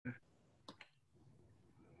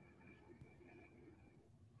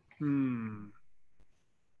So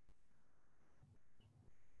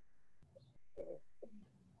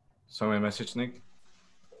I messaged Nick.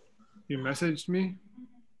 You messaged me?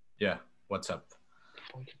 Yeah. What's up?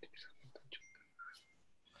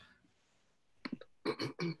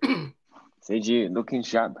 Seiji, looking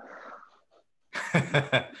sharp.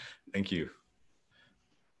 Thank you.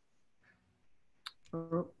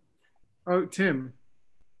 Oh, Tim.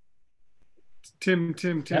 Tim.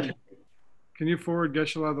 Can you forward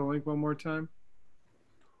Geshe-la the link one more time?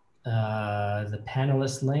 The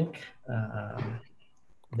panelist link.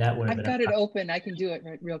 That would have I've been. got it open. I can do it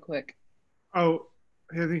real quick. Oh,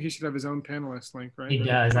 I think he should have his own panelist link, right? He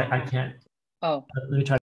does. I can't. Oh. Let me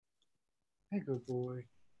try. Hey, good boy.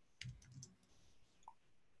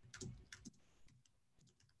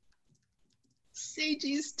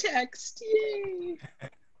 Seiji's text. Yay.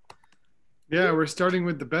 Yeah, we're starting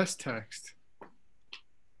with the best text.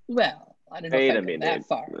 Well, I don't know if I go that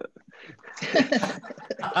far.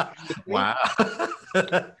 Wow.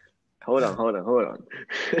 Hold on.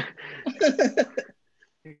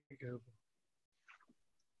 Here you go.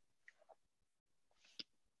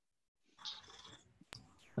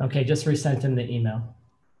 Okay, just resent him the email.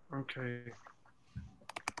 Okay.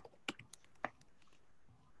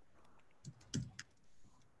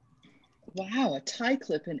 Wow, a tie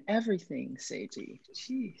clip and everything, Seiji.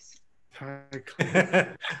 Jeez. Tie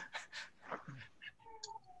clip.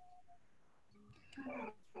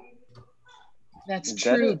 That's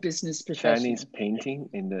true business professional. Chinese painting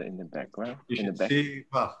in the background. You in the should back. see.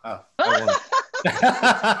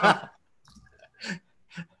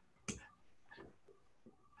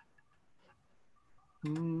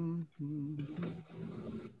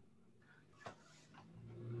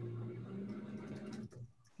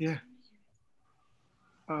 Yeah.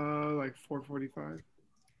 Like 4:45.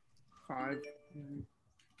 5.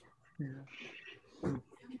 Yeah.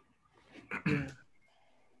 Yeah.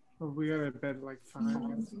 Well, we got to bed like 5.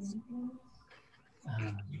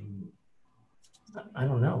 I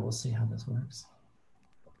don't know. We'll see how this works.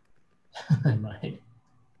 I might.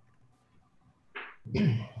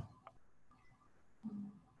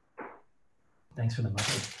 Thanks for the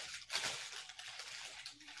message.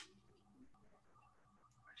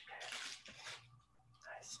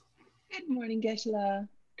 Nice. Good morning, Geshe-la.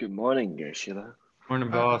 Good morning, Geshe-la. Morning,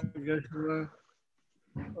 boss. Geshe-la.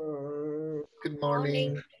 Good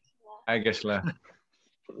morning. Hi, Geshe-la.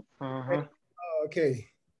 Okay.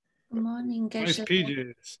 Good morning, Nice Geshe-la.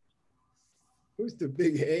 PJs. Who's the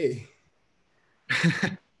big A?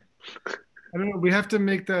 I don't know. We have to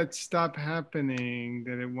make that stop happening,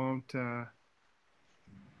 that it won't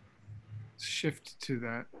shift to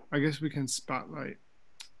that. I guess we can spotlight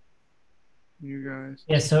you guys.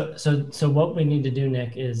 Yeah. So what we need to do,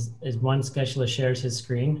 Nick, is once Geshe-la shares his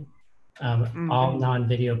screen, all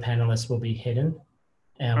non-video panelists will be hidden,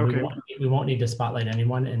 and we won't need to spotlight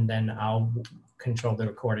anyone, and then I'll control the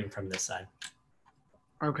recording from this side.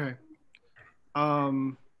 Okay.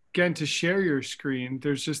 Again, to share your screen,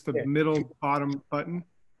 there's just the middle bottom button.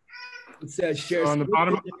 It says share on the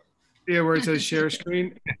bottom, where it says share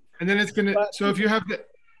screen, and then it's gonna. So if you have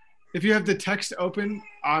the text open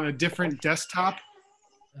on a different desktop,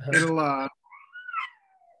 it'll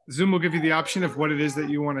Zoom will give you the option of what it is that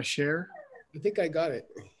you want to share. I think I got it.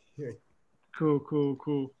 Here.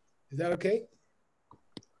 Cool. Is that okay?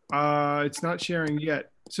 It's not sharing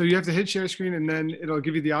yet. So you have to hit share screen, and then it'll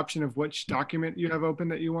give you the option of which document you have open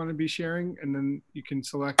that you want to be sharing, and then you can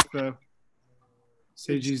select the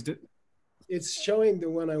Seiji's. It's showing the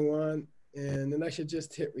one I want, and then I should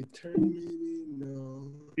just hit return maybe?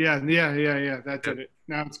 No. Yeah. That did it.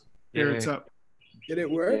 Now it's up. Did it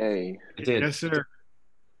work? Yay. It did. Yes, sir.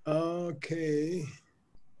 Okay.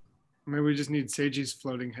 Maybe we just need Seiji's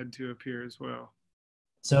floating head to appear as well.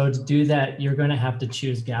 So to do that, you're going to have to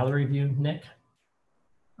choose gallery view, Nick.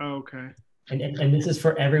 Oh, okay. And this is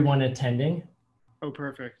for everyone attending. Oh,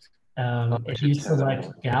 perfect. If you select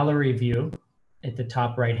gallery view at the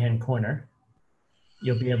top right-hand corner,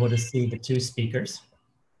 you'll be able to see the two speakers,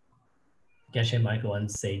 Geshe Michael and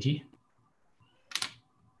Seiji.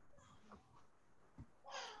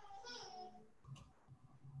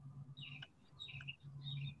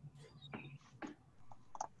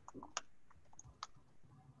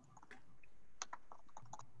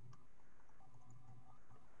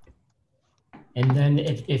 And then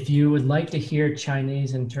if you would like to hear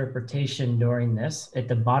Chinese interpretation during this, at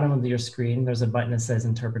the bottom of your screen, there's a button that says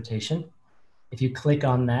interpretation. If you click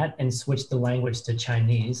on that and switch the language to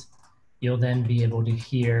Chinese, you'll then be able to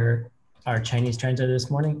hear our Chinese translator this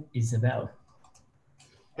morning, Isabel.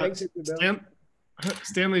 Thanks, Isabel.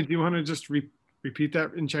 Stanley, do you want to just repeat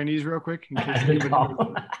that in Chinese real quick? In case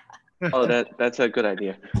Oh, that's a good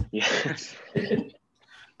idea. Yes.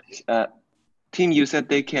 Tim, you said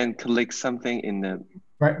they can click something in the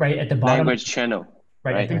Right at the bottom. language channel.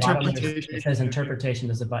 Right at the Right. bottom, Interpretation. it says interpretation.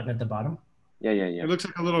 There's a button at the bottom. Yeah. It looks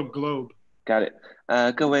like a little globe. Got it.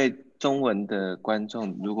 各位中文的观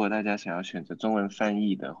众，如果大家想要选择中文翻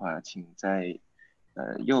译的话，请在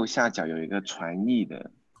右下角有一个传译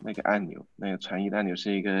的那个按钮，那个传译的按钮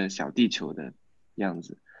是一个小地球的样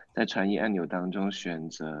子，在传译按钮当中选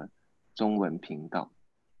择中文频道，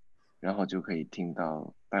然后就可以听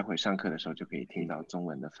到，待会上课的时候就可以听到中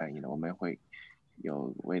文的翻译了。我们会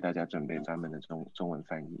有为大家准备专门的中文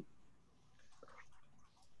翻译。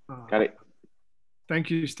Got it. Thank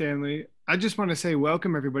you, Stanley. I just want to say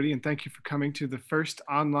welcome, everybody, and thank you for coming to the first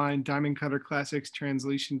online Diamond Cutter Classics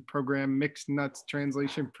Translation Program, Mixed Nuts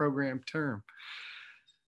Translation Program term.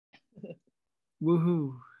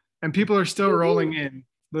 Woohoo. And people are still rolling in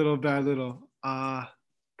little by little.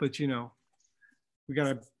 But, you know, we got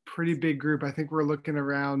a pretty big group. I think we're looking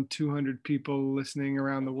around 200 people listening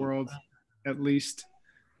around the world, at least.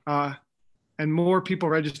 And more people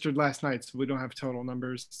registered last night, so we don't have total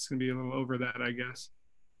numbers. It's going to be a little over that, I guess.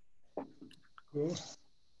 Cool.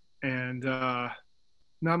 And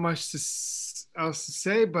not much else to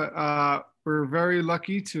say, but we're very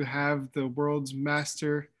lucky to have the world's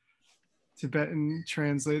master Tibetan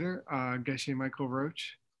translator, Geshe Michael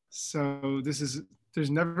Roach. So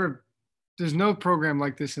there's no program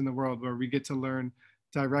like this in the world where we get to learn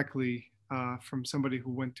directly from somebody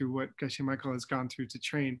who went through what Geshe Michael has gone through to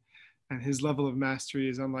train. And his level of mastery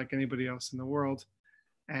is unlike anybody else in the world.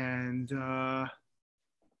 And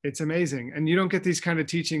it's amazing. And you don't get these kind of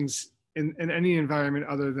teachings in any environment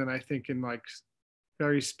other than, I think, in like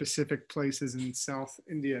very specific places in South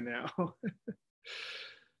India now.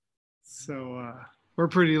 So we're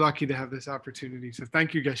pretty lucky to have this opportunity. So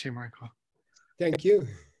thank you, Geshe Michael. Thank you.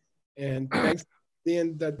 And thanks for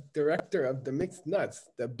being the director of the Mixed Nuts,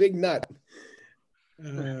 the big nut.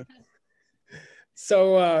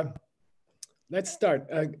 So let's start.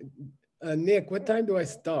 Nick, what time do I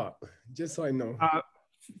stop? Just so I know.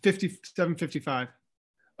 7:55.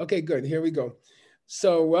 Okay, good. Here we go.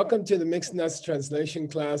 So welcome to the Mixed Nuts translation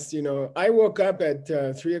class. You know, I woke up at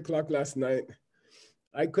 3 o'clock last night.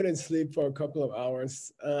 I couldn't sleep for a couple of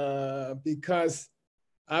hours because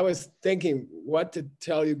I was thinking what to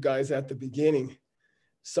tell you guys at the beginning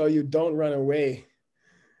so you don't run away.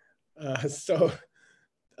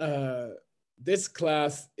 This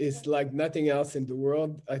class is like nothing else in the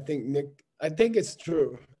world. I think it's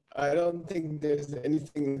true. I don't think there's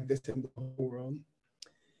anything like this in the whole world.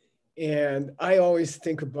 And I always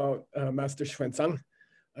think about Master Xuanzang,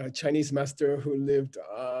 a Chinese master who lived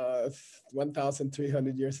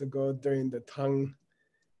 1,300 years ago during the Tang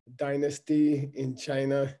Dynasty in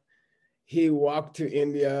China. He walked to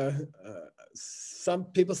India. Some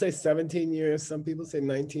people say 17 years, some people say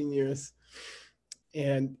 19 years.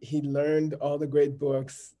 And he learned all the great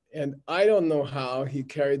books. And I don't know how he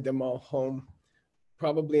carried them all home,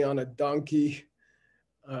 probably on a donkey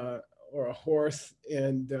or a horse.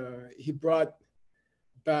 And he brought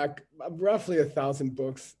back roughly 1,000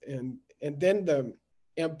 books. And then the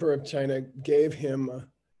Emperor of China gave him a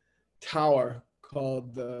tower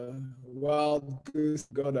called the Wild Goose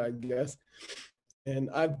Pagoda, I guess. And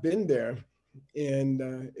I've been there, and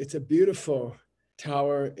it's a beautiful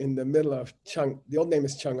tower in the middle of the old name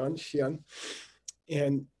is Chang'an, Xi'an.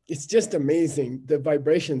 And it's just amazing. The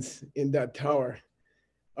vibrations in that tower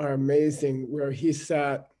are amazing, where he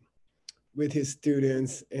sat with his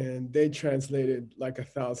students and they translated like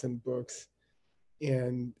 1,000 books.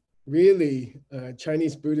 And really,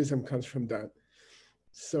 Chinese Buddhism comes from that.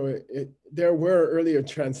 So there were earlier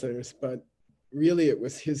translators, but really it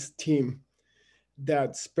was his team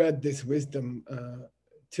that spread this wisdom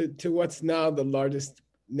to what's now the largest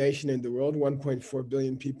nation in the world, 1.4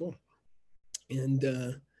 billion people. And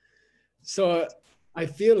so I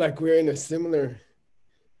feel like we're in a similar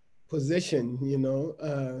position, you know.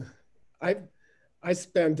 I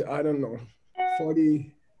spent, I don't know,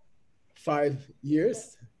 45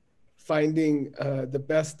 years finding the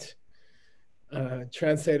best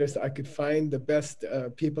translators I could find, the best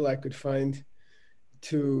people I could find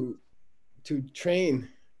to train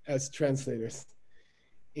as translators.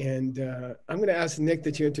 And I'm going to ask Nick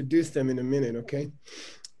that you introduce them in a minute, okay?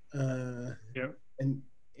 Yeah.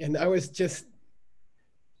 And I was just,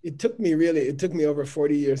 it took me over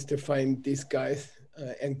 40 years to find these guys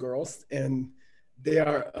and girls, and they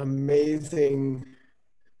are amazing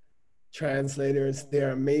translators. They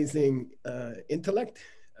are amazing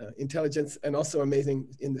intelligence, and also amazing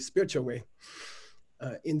in the spiritual way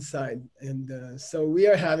inside. And so we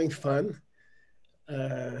are having fun.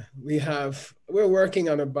 We're working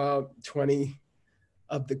on about 20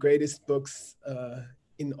 of the greatest books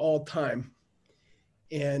in all time.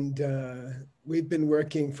 And we've been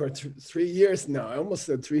working for 3 years now. I almost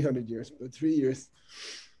said 300 years, but 3 years.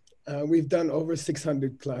 We've done over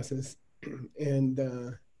 600 classes. And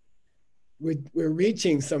we're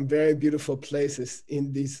reaching some very beautiful places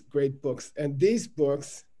in these great books. And these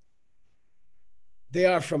books, they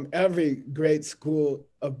are from every great school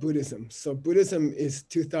of Buddhism. So Buddhism is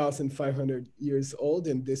 2,500 years old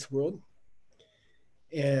in this world.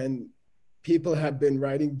 And people have been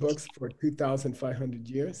writing books for 2,500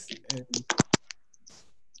 years.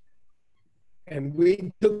 And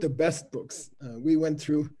we took the best books. We went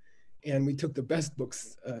through and we took the best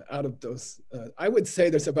books out of those. I would say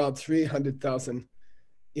there's about 300,000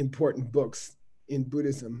 important books in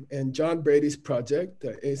Buddhism. And John Brady's project,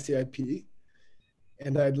 the ACIP,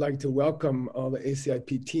 and I'd like to welcome all the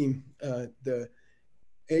ACIP team, the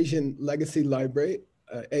Asian Legacy Library,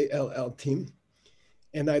 ALL team.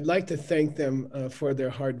 And I'd like to thank them for their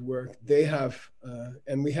hard work. They have,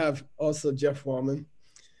 and we have also Jeff Wallman,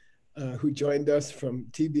 who joined us from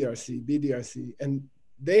TBRC, BDRC, and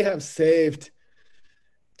they have saved,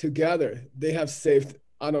 together, they have saved,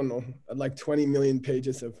 I don't know, like 20 million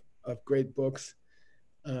pages of great books.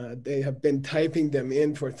 They have been typing them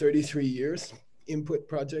in for 33 years. Input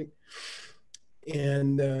project,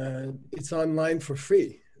 and it's online for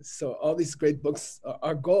free. So all these great books,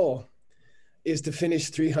 our goal is to finish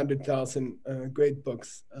 300,000 great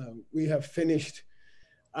books. We have finished,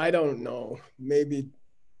 I don't know, maybe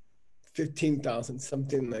 15,000,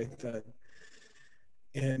 something like that.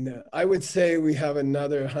 And I would say we have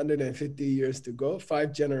another 150 years to go.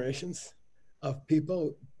 5 generations of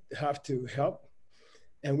people have to help.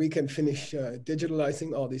 And we can finish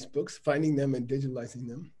digitalizing all these books, finding them and digitalizing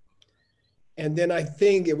them. And then I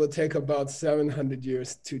think it will take about 700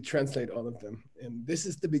 years to translate all of them. And this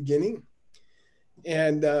is the beginning.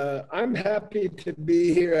 And I'm happy to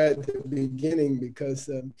be here at the beginning because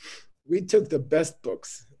we took the best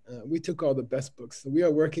books. We took all the best books. So we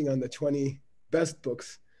are working on the 20 best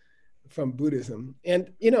books from Buddhism.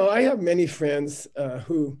 And, you know, I have many friends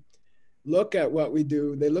who look at what we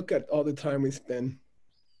do. They look at all the time we spend.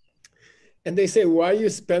 And they say, why you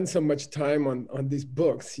spend so much time on these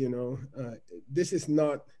books, you know? This is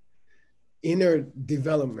not inner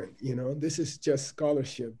development, you know? This is just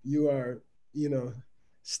scholarship. You are, you know,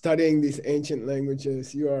 studying these ancient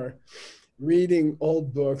languages. You are reading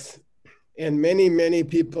old books. And many, many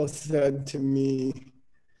people said to me,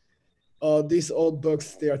 oh, these old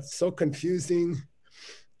books, they are so confusing.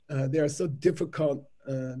 They are so difficult.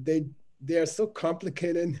 They are so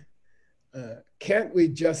complicated. Can't we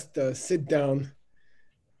just sit down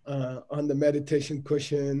on the meditation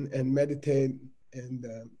cushion and meditate? And,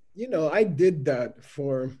 you know, I did that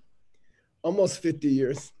for almost 50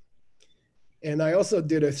 years. And I also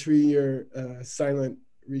did a 3-year silent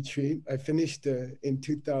retreat. I finished in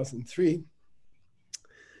 2003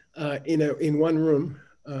 in one room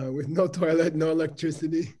with no toilet, no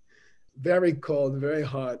electricity, very cold, very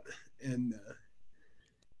hot. And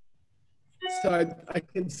so I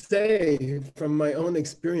can say from my own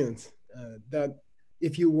experience that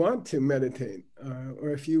if you want to meditate or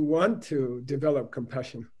if you want to develop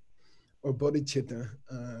compassion or bodhicitta,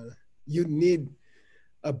 you need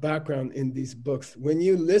a background in these books. When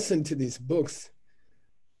you listen to these books,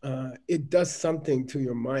 it does something to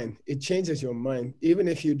your mind. It changes your mind. Even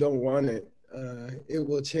if you don't want it, it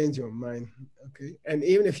will change your mind, okay? And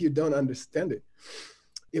even if you don't understand it,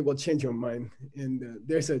 it will change your mind. And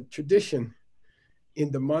there's a tradition in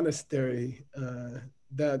the monastery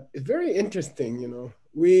that is very interesting, you know.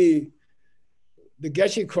 The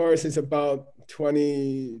Geshe course is about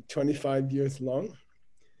 25 years long.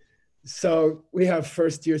 So we have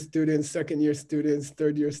first-year students, second-year students,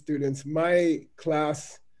 third-year students. My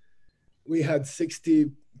class, we had 60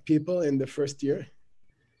 people in the first year.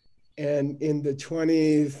 And in the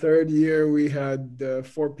 23rd year, we had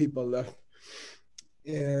 4 people left.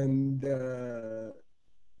 And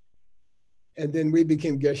then we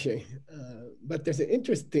became Geshe. But there's an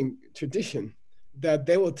interesting tradition that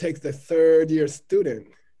they will take the 3rd-year student,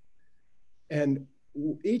 and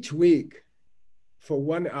each week for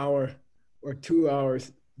 1 hour or 2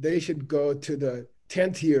 hours, they should go to the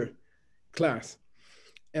 10th year class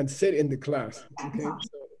and sit in the class, okay?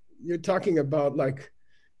 So you're talking about like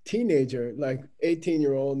teenager, like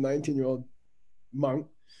 18-year-old, 19-year-old monk.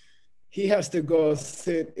 He has to go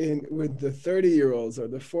sit in with the 30-year-olds or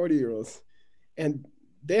the 40-year-olds. And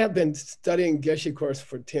they have been studying Geshe course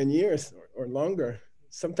for 10 years or longer,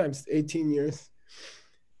 sometimes 18 years.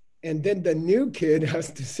 And then the new kid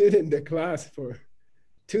has to sit in the class for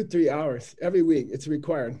 2-3 hours every week. It's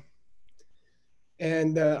required.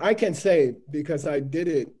 And I can say, because I did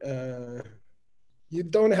it, you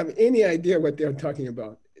don't have any idea what they're talking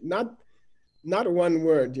about. Not one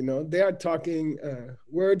word, you know. They are talking,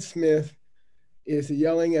 Wordsmith is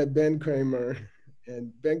yelling at Ben Kramer,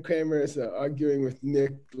 and Ben Kramer is arguing with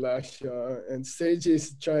Nick Lashaw, and Seiji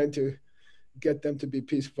is trying to get them to be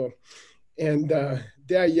peaceful. And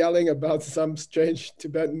they're yelling about some strange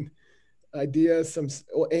Tibetan idea, some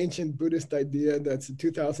ancient Buddhist idea that's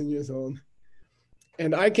 2,000 years old.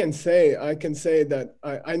 And I can say that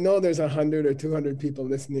I know there's 100 or 200 people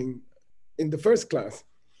listening in the first class.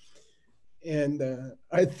 And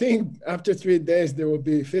I think after 3 days, there will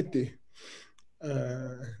be 50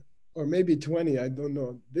 or maybe 20, I don't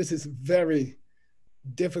know. This is very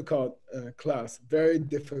difficult class, very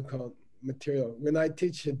difficult material. When I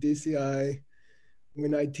teach a DCI,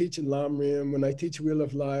 when I teach Lamrim, when I teach Wheel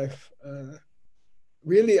of Life,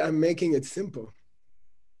 really I'm making it simple.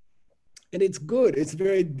 And it's good, it's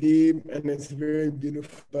very deep and it's very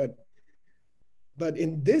beautiful. But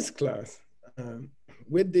in this class,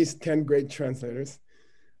 with these 10 great translators,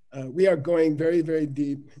 we are going very, very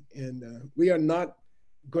deep, and we are not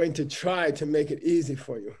going to try to make it easy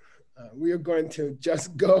for you. We are going to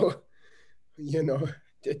just go, you know,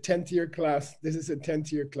 a 10th year class. This is a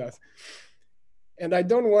 10th year class. And I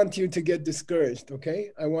don't want you to get discouraged,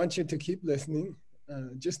 okay? I want you to keep listening.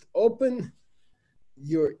 Just open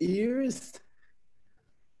your ears,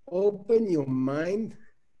 open your mind,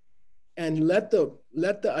 and let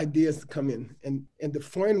the ideas come in. And the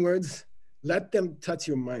foreign words, let them touch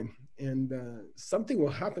your mind, and something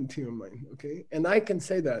will happen to your mind, okay? And I can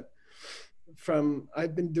say that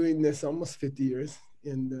I've been doing this almost 50 years,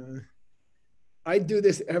 and I do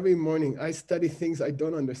this every morning. I study things I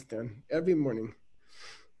don't understand every morning.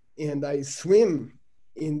 And I swim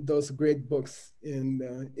in those great books, and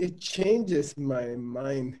it changes my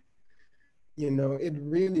mind. You know, it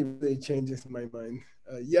really, really changes my mind.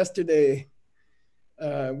 Yesterday,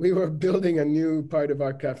 we were building a new part of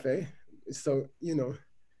our cafe. So, you know,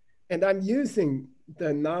 and I'm using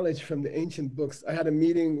the knowledge from the ancient books. I had a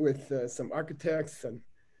meeting with some architects and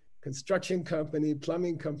construction company,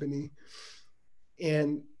 plumbing company,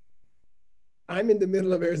 and I'm in the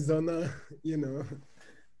middle of Arizona, you know.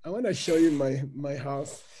 I want to show you my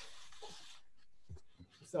house.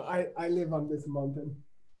 So I live on this mountain,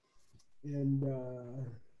 and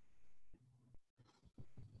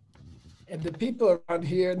the people around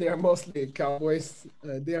here, they are mostly cowboys.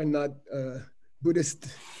 They are not Buddhist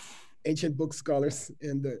ancient book scholars,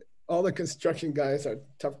 and all the construction guys are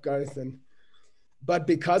tough guys. But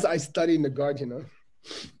because I study in the garden, you know,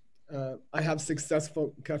 I have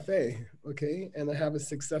successful cafe, okay? And I have a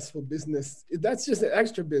successful business. That's just an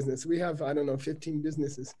extra business. We have, I don't know, 15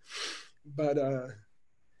 businesses. But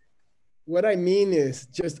what I mean is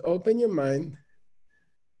just open your mind,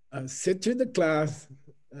 sit through the class.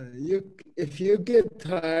 If you get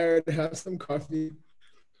tired, have some coffee,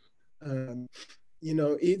 you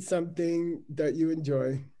know, eat something that you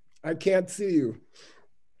enjoy. I can't see you.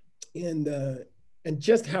 And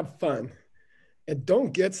just have fun. And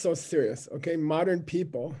don't get so serious, okay? Modern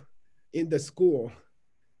people in the school,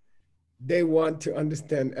 they want to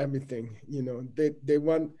understand everything. You know,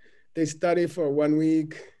 they study for 1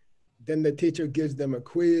 week, then the teacher gives them a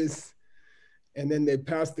quiz, and then they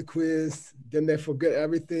pass the quiz, then they forget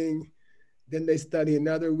everything, then they study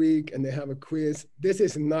another week and they have a quiz. This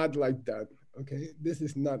is not like that, okay? This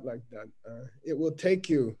is not like that. It will take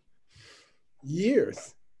you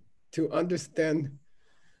years to understand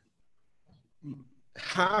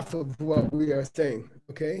half of what we are saying,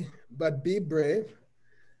 okay? But be brave,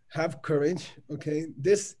 have courage, okay?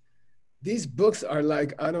 These books are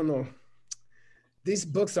like, I don't know, these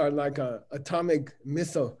books are like an atomic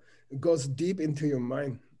missile. It goes deep into your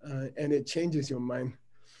mind, and it changes your mind,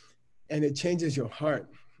 and it changes your heart,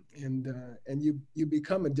 and you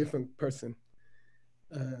become a different person.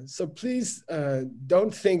 So please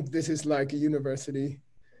don't think this is like a university.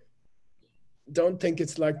 Don't think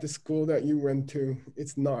it's like the school that you went to.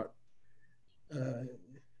 It's not.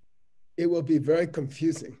 It will be very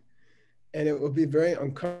confusing, and it will be very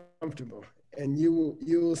uncomfortable. And you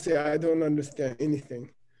will say, I don't understand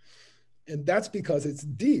anything. And that's because it's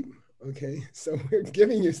deep, okay? So we're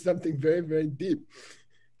giving you something very, very deep.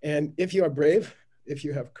 And if you are brave, if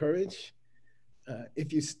you have courage,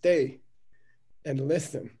 if you stay and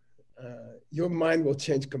listen, your mind will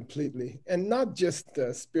change completely. And not just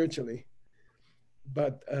spiritually,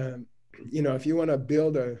 but you know, if you want to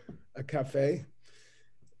build a cafe,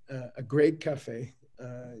 a great cafe,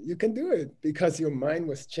 you can do it because your mind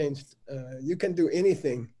was changed. You can do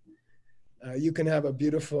anything You can have a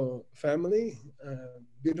beautiful family,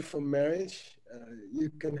 beautiful marriage. You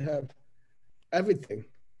can have everything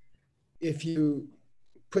if you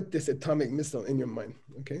put this atomic missile in your mind,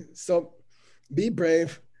 okay? So be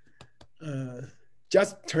brave.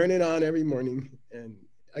 Just turn it on every morning. And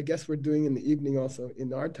I guess we're doing in the evening also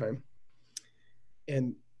in our time.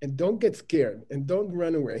 And don't get scared and don't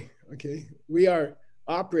run away, okay? We are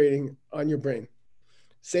operating on your brain.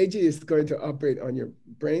 Seiji is going to operate on your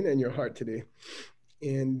brain and your heart today.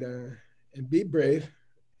 And be brave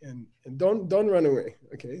and don't run away,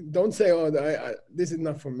 okay? Don't say, oh, this is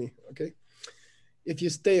not for me, okay? If you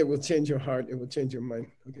stay, it will change your heart. It will change your mind,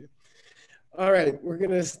 okay? All right, we're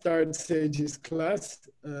gonna start Seiji's class.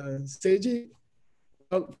 Seiji,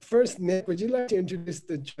 well, first, Nick, would you like to introduce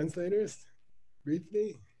the translators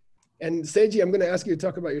briefly? And Seiji, I'm gonna ask you to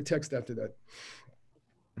talk about your text after that.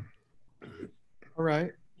 All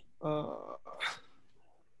right.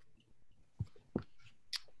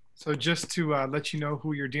 So just to let you know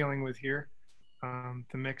who you're dealing with here,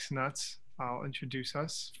 the Mixed Nuts, I'll introduce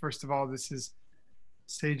us. First of all, this is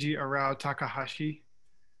Seiji Arao Takahashi,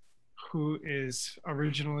 who is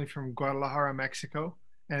originally from Guadalajara, Mexico,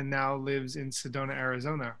 and now lives in Sedona,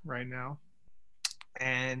 Arizona right now.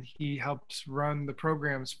 And he helps run the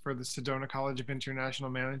programs for the Sedona College of International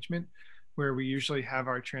Management, where we usually have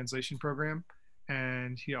our translation program.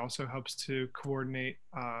 And he also helps to coordinate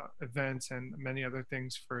events and many other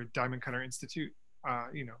things for Diamond Cutter Institute.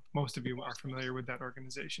 You know, most of you are familiar with that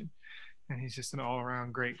organization. And he's just an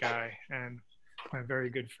all-around great guy and my very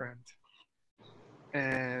good friend.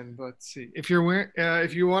 And let's see, if you're wearing,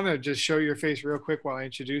 if you want to just show your face real quick while I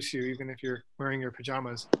introduce you, even if you're wearing your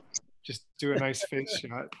pajamas, just do a nice face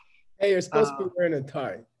shot. Hey, you're supposed to be wearing a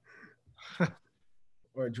tie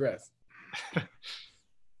or a dress.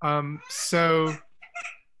 So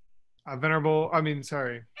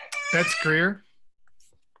Bets Greer.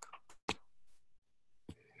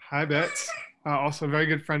 Hi, Bets. Also a very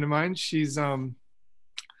good friend of mine. She's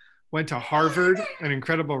went to Harvard, an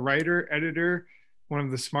incredible writer, editor, one of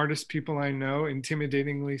the smartest people I know,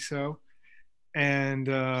 intimidatingly so, and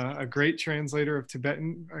a great translator of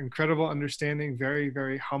Tibetan, incredible understanding, very,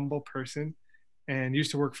 very humble person, and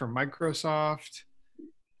used to work for Microsoft,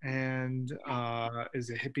 and is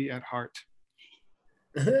a hippie at heart.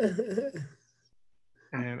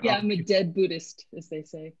 And yeah, I'm a dead Buddhist, as they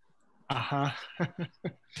say.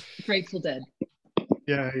 Grateful Dead.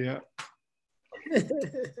 Yeah.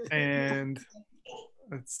 And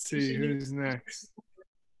let's see, who's next?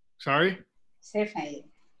 Sorry?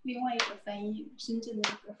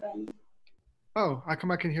 Oh, how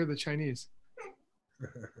come I can hear the Chinese?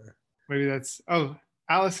 Maybe that's, oh,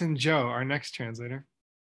 Allison Joe, our next translator.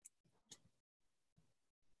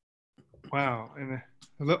 Wow, and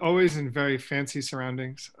always in very fancy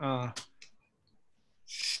surroundings.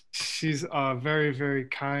 She's a very, very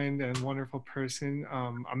kind and wonderful person.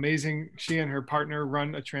 Amazing. She and her partner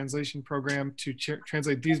run a translation program to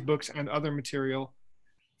translate these books and other material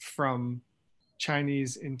from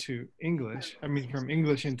Chinese into English. I mean, from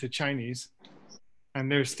English into Chinese.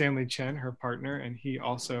 And there's Stanley Chen, her partner, and he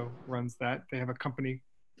also runs that. They have a company.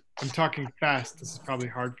 I'm talking fast. This is probably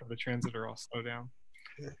hard for the translator. I'll slow down.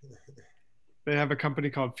 They have a company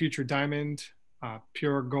called Future Diamond,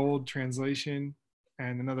 Pure Gold Translation,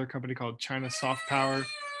 and another company called China Soft Power.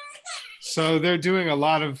 So they're doing a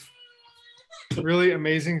lot of really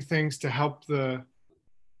amazing things to help the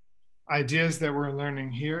ideas that we're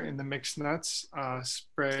learning here in the Mixed Nuts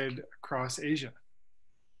spread across Asia.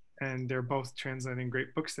 And they're both translating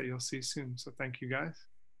great books that you'll see soon. So thank you guys.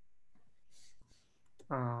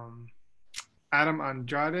 Adam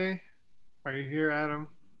Andrade, are you here, Adam?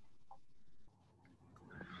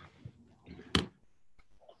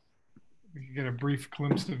 We can get a brief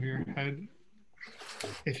glimpse of your head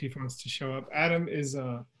if he wants to show up. Adam is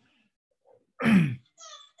a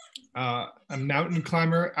mountain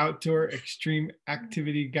climber, outdoor extreme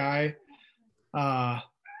activity guy,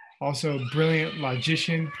 also a brilliant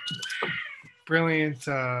logician, brilliant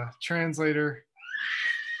translator,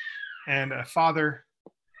 and a father,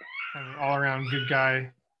 and an all-around good guy,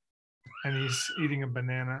 and he's eating a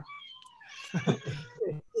banana. So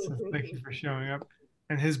thank you for showing up.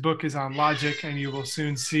 And his book is on logic, and you will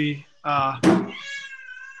soon see how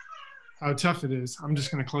tough it is. I'm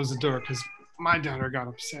just going to close the door because my daughter got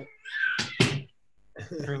upset.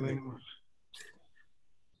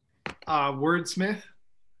 Wordsmith,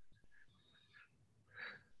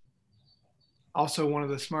 also one of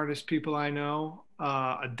the smartest people I know,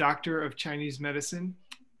 a doctor of Chinese medicine,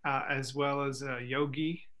 as well as a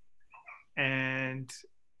yogi, and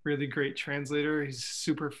really great translator. He's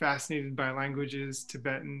super fascinated by languages,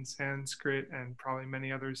 Tibetan, Sanskrit, and probably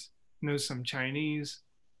many others. Knows some Chinese,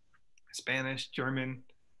 Spanish, German,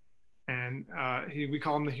 and we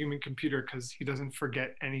call him the human computer because he doesn't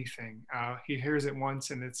forget anything. He hears it once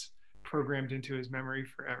and it's programmed into his memory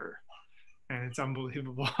forever, and it's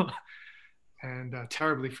unbelievable. And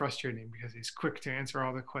terribly frustrating because he's quick to answer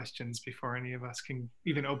all the questions before any of us can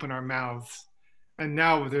even open our mouths. And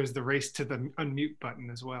now there's the race to the unmute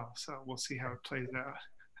button as well. So we'll see how it plays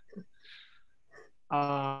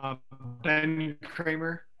out. Ben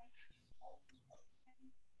Kramer,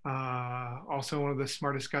 also one of the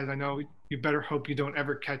smartest guys I know. You better hope you don't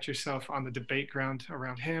ever catch yourself on the debate ground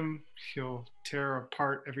around him. He'll tear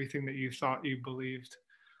apart everything that you thought you believed.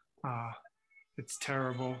 It's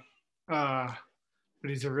terrible. But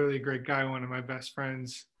he's a really great guy, one of my best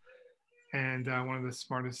friends, and one of the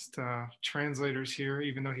smartest translators here,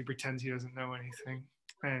 even though he pretends he doesn't know anything.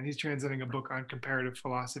 And he's translating a book on comparative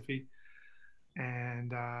philosophy,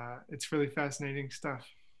 and it's really fascinating stuff.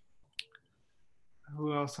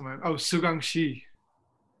 Who else am I? Oh, Sugang Shi.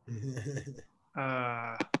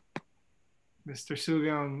 Mr.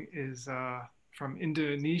 Sugang is from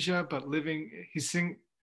Indonesia, but he's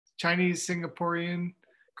Chinese Singaporean,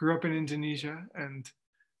 grew up in Indonesia, and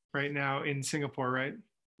right now in Singapore, right?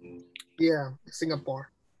 Yeah,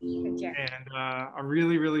 Singapore. And a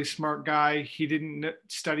really, really smart guy. He didn't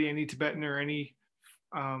study any Tibetan or any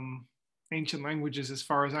ancient languages as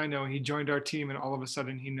far as I know. He joined our team and all of a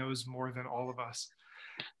sudden he knows more than all of us.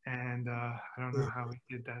 And I don't know how he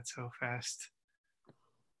did that so fast.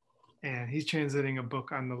 And he's translating a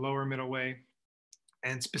book on the lower middle way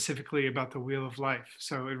and specifically about the wheel of life.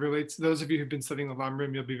 So it relates, those of you who've been studying the Lam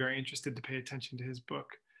Rim, you'll be very interested to pay attention to his book.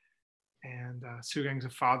 And Sugang's a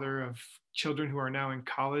father of children who are now in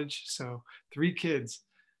college. So 3 kids.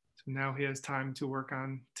 So now he has time to work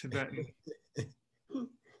on Tibetan.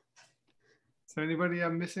 So anybody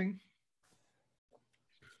I'm missing?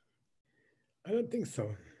 I don't think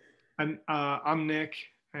so. I'm Nick,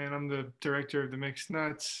 and I'm the director of the Mixed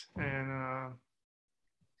Nuts, and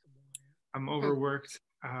I'm overworked.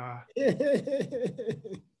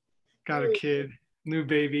 Got a kid, new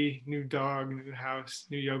baby, new dog, new house,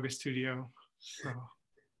 new yoga studio. So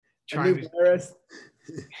trying to virus.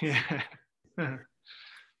 Yeah.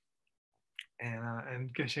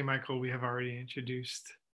 And Geshe Michael we have already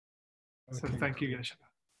introduced. So Okay. thank you, Geshe.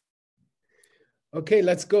 Okay,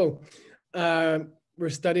 let's go. We're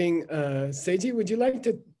studying Seiji. Would you like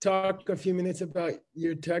to talk a few minutes about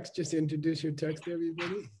your text? Just introduce your text to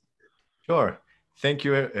everybody. Sure. Thank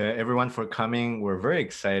you, everyone, for coming. We're very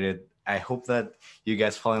excited. I hope that you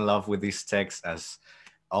guys fall in love with this text as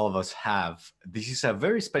all of us have. This is a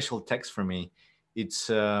very special text for me. It's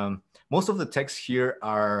most of the texts here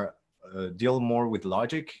are deal more with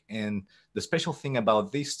logic, and the special thing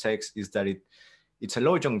about this text is that it's a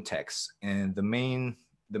Lojong text, and the main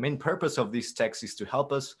purpose of this text is to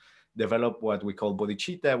help us develop what we call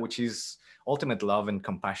bodhicitta, which is ultimate love and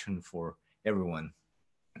compassion for everyone.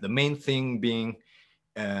 The main thing being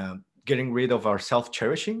getting rid of our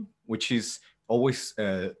self-cherishing, which is always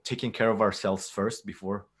taking care of ourselves first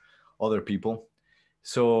before other people.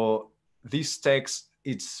 So this text,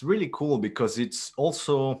 it's really cool because it's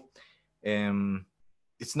also,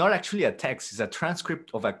 it's not actually a text, it's a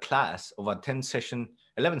transcript of a class, of a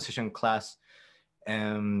 11 session class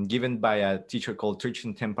given by a teacher called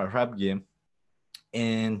Trichin Tempa Rabgye.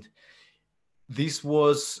 And this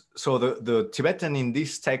was, so the Tibetan in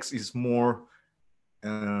this text is more,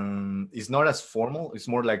 is not as formal, it's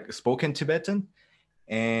more like spoken Tibetan.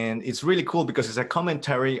 And it's really cool because it's a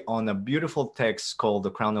commentary on a beautiful text called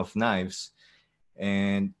The Crown of Knives.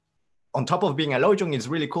 And on top of being a Lojong, it's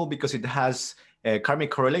really cool because it has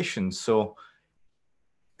karmic correlations. So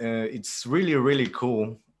it's really, really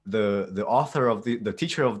cool. The author of the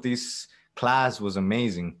teacher of this class was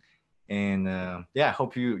amazing. And yeah, I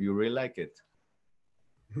hope you really like it.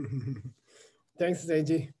 Thanks,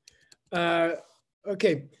 Seiji.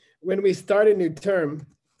 Okay, when we start a new term,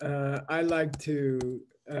 I like to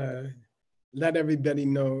let everybody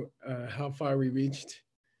know how far we reached.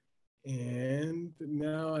 And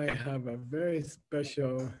now I have a very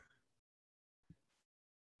special,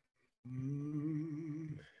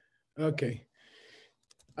 okay.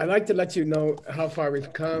 I'd like to let you know how far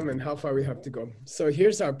we've come and how far we have to go. So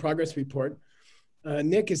here's our progress report.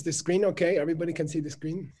 Nick, is the screen okay? Everybody can see the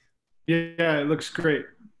screen? Yeah, it looks great.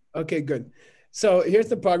 Okay, good. So here's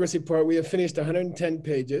the progress report. We have finished 110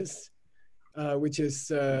 pages, which is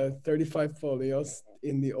 35 folios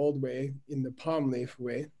in the old way, in the palm leaf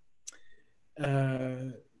way.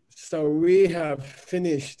 So we have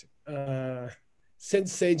finished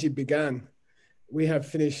since Seiji began, we have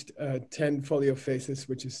finished 10 folio faces,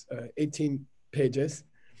 which is 18 pages.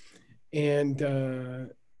 And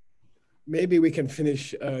maybe we can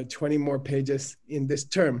finish 20 more pages in this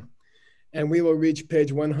term. And we will reach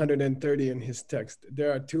page 130 in his text.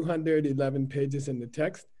 There are 211 pages in the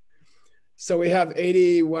text. So we have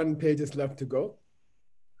 81 pages left to go.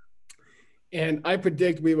 And I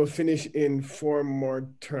predict we will finish in 4 more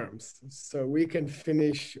terms. So we can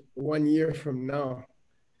finish 1 year from now.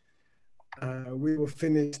 We will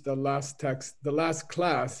finish the last text, the last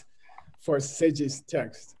class for Seiji's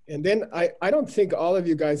text. And then I don't think all of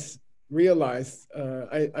you guys realize,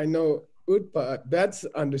 I know Utpa, Bets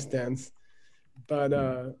understands, but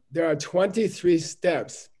there are 23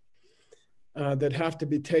 steps that have to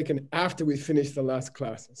be taken after we finish the last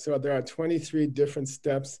class. So there are 23 different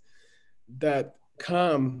steps that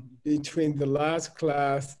come between the last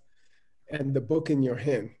class and the book in your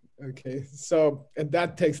hand, okay? So, and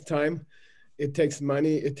that takes time, it takes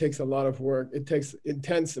money, it takes a lot of work, it takes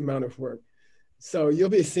intense amount of work. So you'll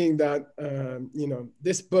be seeing that, you know,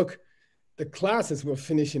 this book, the classes will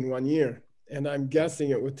finish in 1 year, and I'm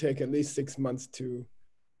guessing it would take at least 6 months to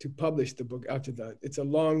publish the book after that. It's a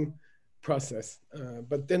long process,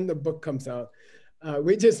 but then the book comes out.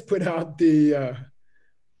 We just put out the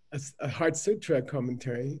a Heart Sutra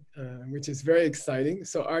commentary, which is very exciting.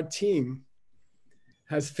 So our team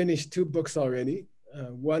has finished 2 books already.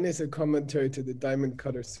 One is a commentary to the Diamond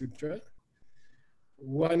Cutter Sutra.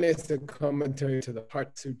 One is a commentary to the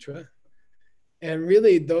Heart Sutra. And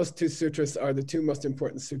really those 2 sutras are the 2 most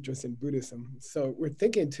important sutras in Buddhism. So we're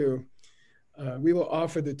thinking to, we will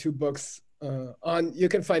offer the 2 books you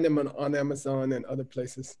can find them on Amazon and other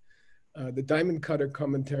places. The Diamond Cutter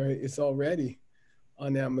commentary is already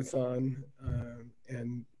on Amazon,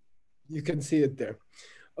 and you can see it there.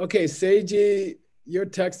 Okay, Seiji, your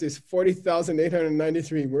text is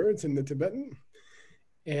 40,893 words in the Tibetan.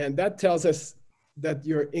 And that tells us that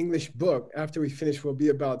your English book, after we finish, will be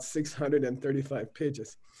about 635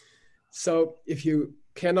 pages. So if you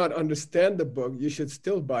cannot understand the book, you should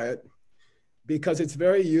still buy it, because it's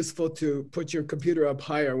very useful to put your computer up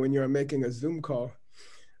higher when you're making a Zoom call.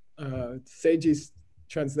 Seiji's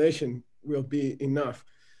translation will be enough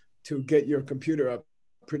to get your computer up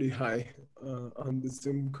pretty high on the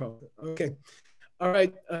Zoom call. Okay, all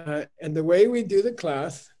right. And the way we do the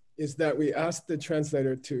class is that we ask the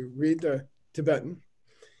translator to read the Tibetan.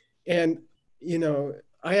 And, you know,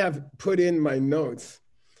 I have put in my notes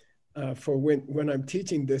for when I'm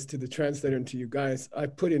teaching this to the translator and to you guys. I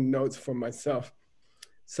put in notes for myself.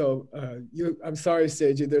 So I'm sorry,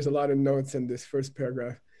 Seiji, there's a lot of notes in this first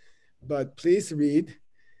paragraph, but please read.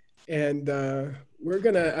 And we're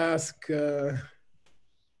gonna ask, I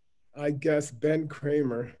guess, Ben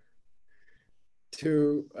Kramer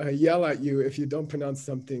to yell at you if you don't pronounce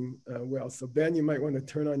something well. So Ben, you might want to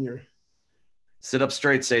turn on your... Sit up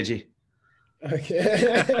straight, Seiji.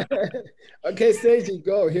 Okay. Okay, Seiji,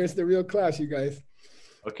 go. Here's the real class, you guys.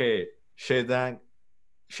 Okay. Shedang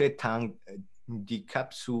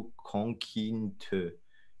dikapsu konkinte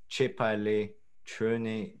chepale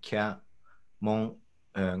chune kya mon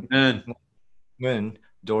ngun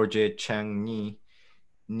dorje changni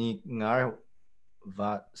ni ngar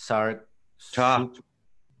va sar cha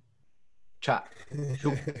cha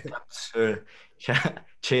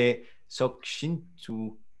che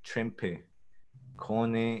sokshintu trempe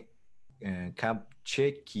kone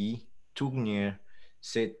kapcheki tugnir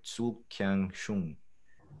se tsu kyang shung.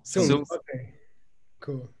 So, okay,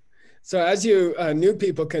 cool. So as you new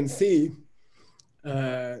people can see,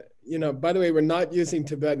 you know, by the way, we're not using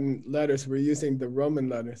Tibetan letters, we're using the Roman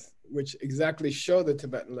letters, which exactly show the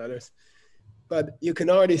Tibetan letters. But you can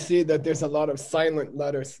already see that there's a lot of silent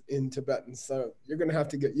letters in Tibetan. So you're gonna have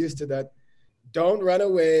to get used to that. Don't run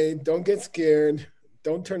away, don't get scared,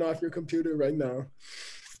 don't turn off your computer right now.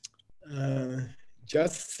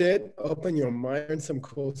 Just sit, open your mind, learn some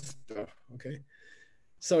cool stuff, okay?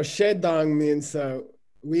 So Shedang means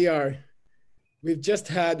we've just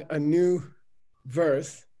had a new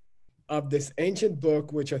verse of this ancient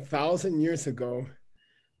book, which 1,000 years ago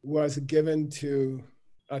was given to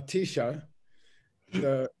Atisha,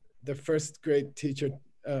 the first great teacher,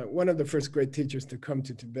 one of the first great teachers to come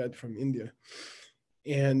to Tibet from India.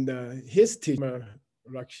 And his teacher,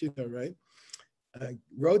 Rakshita, right,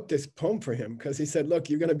 wrote this poem for him because he said, look,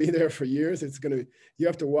 you're going to be there for years. You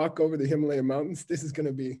have to walk over the Himalaya mountains. This is going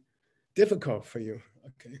to be difficult for you,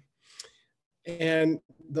 okay? And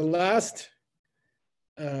the last,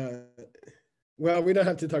 well, we don't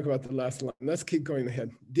have to talk about the last line. Let's keep going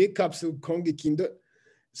ahead. Di kapsu kongi kindu.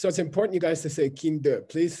 So it's important, you guys, to say kindu.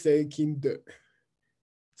 Please say kindu.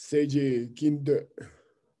 Seiji, Kinde.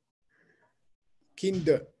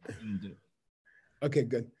 Kinde. Okay,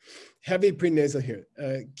 good. Heavy prenasal here.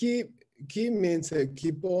 Ki means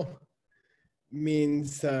kipo,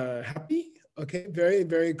 means happy. Okay, very,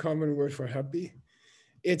 very common word for happy.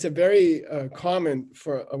 It's a very common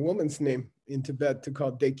for a woman's name in Tibet to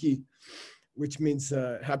call Deki, which means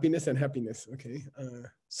happiness and happiness. Okay,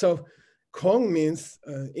 so Kong means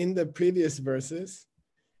in the previous verses,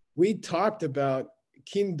 we talked about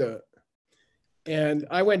Kinda. And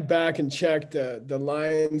I went back and checked the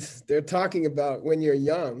lines. They're talking about when you're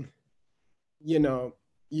young, you know,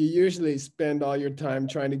 you usually spend all your time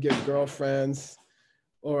trying to get girlfriends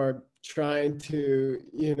or trying to,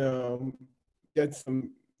 you know, get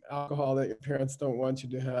some alcohol that your parents don't want you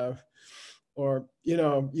to have. Or, you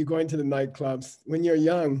know, you go into the nightclubs. When you're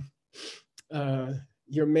young,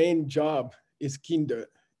 your main job is kinder,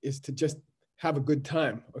 is to just have a good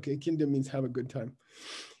time. Okay, kinder means have a good time.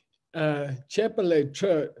 Chepele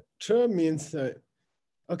tre means,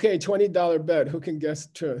 okay, $20 bet. Who can guess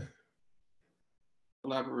tre?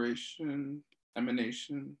 Elaboration,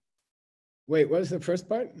 emanation. Wait, what was the first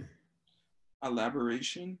part?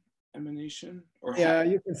 Elaboration, emanation, or yeah,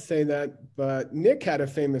 you can say that. But Nick had a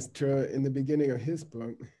famous tre in the beginning of his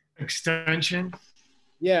book. Extension.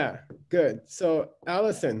 Yeah, good. So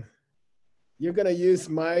Allison, you're gonna use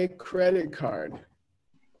my credit card.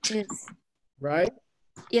 Yes. Right?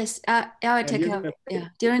 Yes, I will take care of it. Yeah,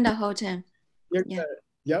 during the whole time.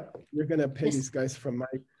 Yep, you're gonna pay these guys from my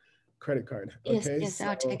credit card. Okay. Yes, so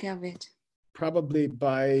I'll take care of it. probably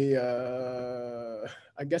by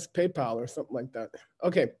I guess PayPal or something like that.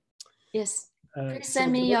 Okay. Yes. Please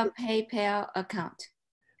send me your PayPal account.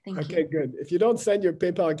 Thank you. Okay, good. If you don't send your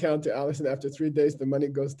PayPal account to Allison after 3 days, the money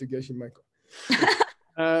goes to Geshe Michael.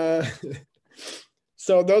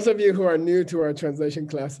 So those of you who are new to our translation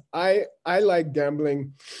class, I like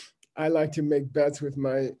gambling. I like to make bets with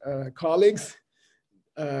my colleagues,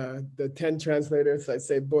 the 10 translators. I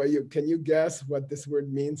say, boy, can you guess what this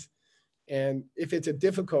word means? And if it's a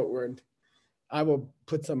difficult word, I will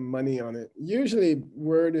put some money on it. Usually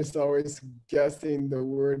Word is always guessing the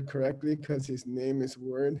word correctly because his name is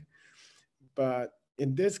Word. But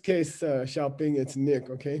in this case, Xiaoping, it's Nick,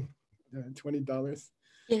 okay? $20.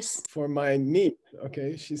 Yes. For my niece,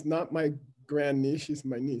 okay? She's not my grandniece, she's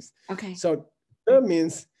my niece. Okay. So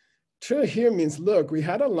tre here means, look, we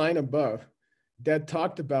had a line above that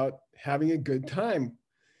talked about having a good time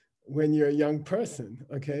when you're a young person,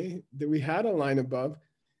 okay? That we had a line above.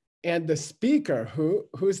 And the speaker,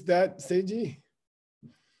 who's that, Seiji?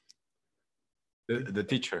 The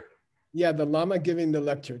teacher. Yeah, the Lama giving the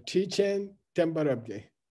lecture. Tichen Tembarabge.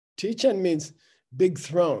 Tichen means big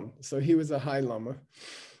throne. So he was a high Lama.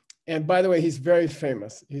 And by the way, he's very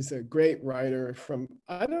famous. He's a great writer from,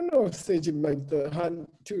 I don't know if Seiji, like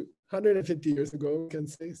 250 years ago, can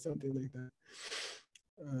say something like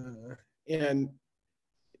that. And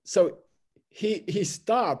so he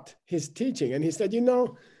stopped his teaching and he said, you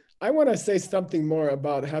know, I want to say something more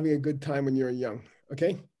about having a good time when you're young,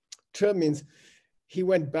 okay? Tre means he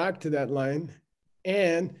went back to that line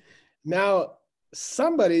and now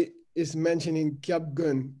somebody is mentioning Kyab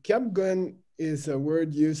Gun. Kyab Gun is a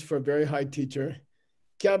word used for a very high teacher.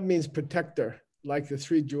 Kyab means protector, like the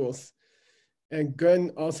 3 jewels. And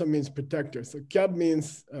Gun also means protector. So Kyab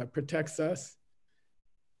means protects us.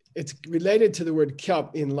 It's related to the word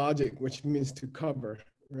Kyab in logic, which means to cover,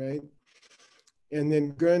 right? And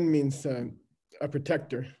then Gun means a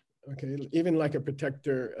protector, okay? Even like a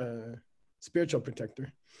protector, spiritual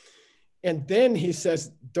protector. And then he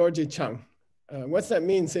says, Dorje Chang. What's that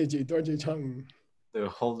mean, Seiji? Dorje Chang? The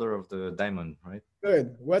holder of the diamond, right?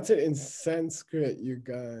 Good. What's it in Sanskrit, you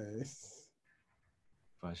guys?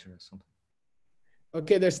 Vajra or something.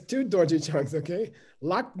 Okay, there's 2 Dorje Changs, okay?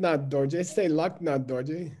 Laknat Dorje, say Laknat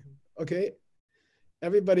Dorje, okay?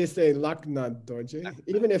 Everybody say Laknat Dorje,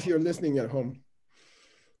 even if you're listening at home.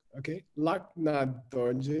 Okay, Laknat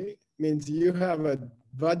Dorje means you have a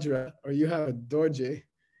Vajra or you have a Dorje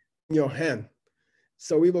in your hand.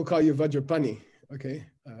 So we will call you Vajrapani, okay?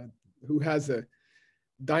 Who has a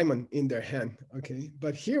diamond in their hand, okay?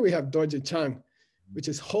 But here we have Dorje Chang, which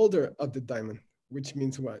is holder of the diamond, which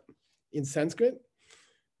means what? In Sanskrit,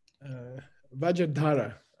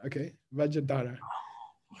 Vajradhara, okay? Vajradhara.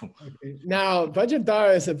 Okay. Now,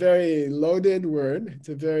 Vajradhara is a very loaded word.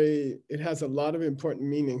 It has a lot of important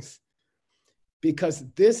meanings because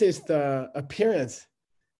this is the appearance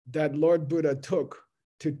that Lord Buddha took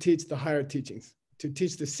to teach the higher teachings, to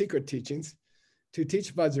teach the secret teachings, to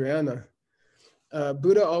teach Vajrayana.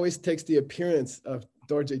 Buddha always takes the appearance of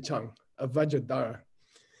Dorje Chang, of Vajradhara.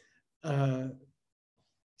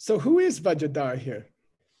 So who is Vajradhara here?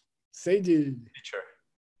 Seiji. Teacher.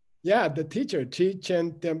 Yeah, the teacher, Chi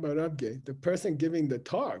Chen Tembarabge, the person giving the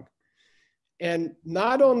talk. And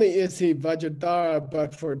not only is he Vajradhara,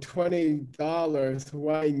 but for $20,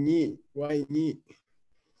 why ni? Why ni?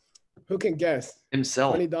 Who can guess?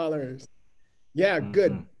 Himself. $20. Yeah,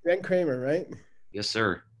 good. Ben Kramer, right? Yes,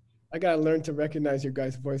 sir. I gotta learn to recognize your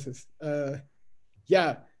guys' voices.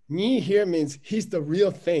 Yeah, ni here means he's the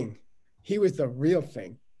real thing. He was the real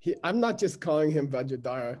thing. I'm not just calling him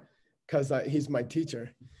Vajradhara because he's my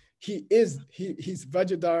teacher. He's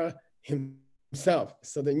Vajradhara himself.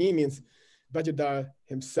 So the ni means Vajradhara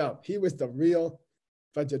himself. He was the real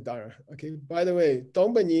Vajradhara. Okay. By the way,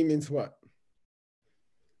 Tomba ni means what?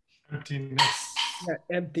 Emptiness. Yeah,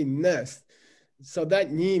 emptiness. So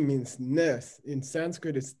that ni means ness. In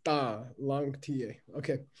Sanskrit, it's ta, long ta.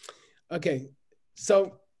 Okay. Okay.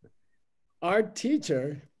 So our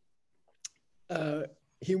teacher,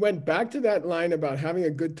 he went back to that line about having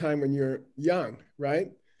a good time when you're young,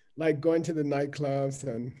 right? Like going to the nightclubs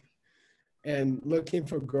and looking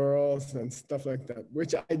for girls and stuff like that,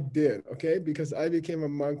 which I did, okay? Because I became a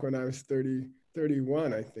monk when I was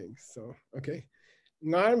 31, I think. So, okay.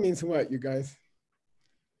 Ngar means what, you guys?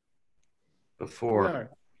 Before. Ngar.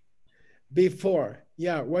 Before.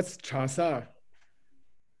 Yeah, what's chasa?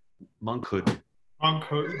 Monkhood. Monk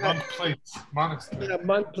place, monastery. Yeah,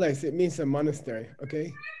 monk place. It means a monastery,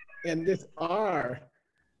 okay? And this R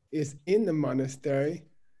is in the monastery.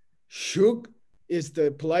 Shuk is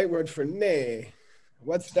the polite word for nay.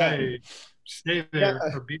 What's that? Stay there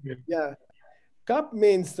or be there. Yeah. Kap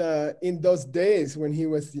means in those days when he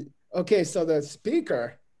was, okay, so the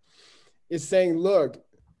speaker is saying, look,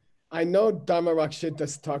 I know Dhammarakshita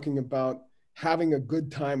is talking about having a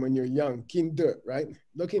good time when you're young, kindu, right?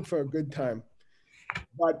 Looking for a good time.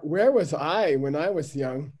 But where was I when I was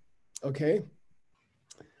young? Okay.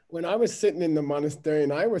 When I was sitting in the monastery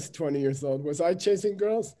and I was 20 years old, was I chasing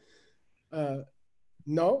girls?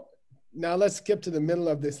 No. Now let's skip to the middle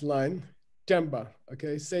of this line. Temba.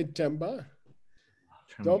 Okay. Say temba.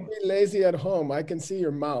 Don't be lazy at home. I can see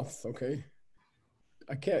your mouth. Okay.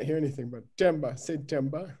 I can't hear anything, but temba. Say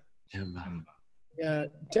temba. Temba. Yeah.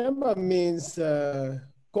 Temba means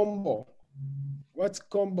combo. What's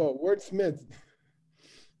combo? Wordsmith.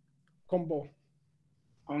 Combo.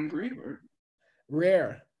 Hungry or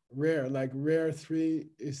Rare, like rare 3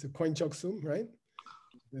 is the coin choksum, right?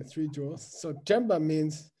 The 3 jewels. So temba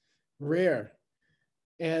means rare.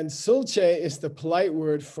 And sulce is the polite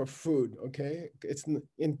word for food, okay? It's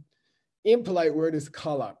in impolite word is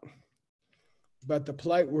kalak, but the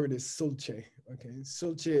polite word is sulce, okay?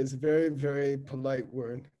 Sulce is very, very polite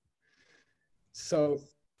word. So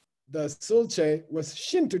the sulce was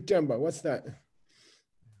shintu temba. What's that?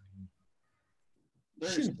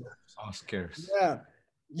 Oh, scarce. Yeah,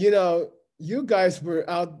 you know, you guys were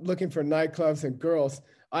out looking for nightclubs and girls.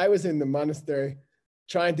 I was in the monastery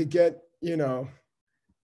trying to get, you know,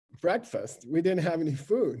 breakfast. We didn't have any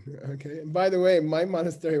food. Okay. And by the way, my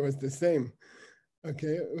monastery was the same.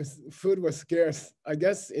 Okay. Food was scarce. I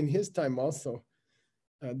guess in his time also,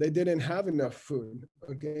 they didn't have enough food.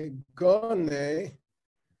 Okay. Gone.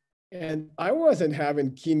 And I wasn't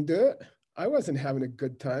having kindu. I wasn't having a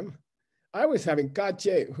good time. I was having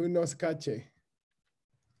kache. Who knows kache?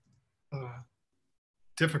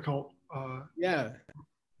 Difficult. Yeah,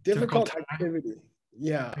 difficult activity.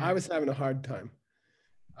 Yeah, I was having a hard time.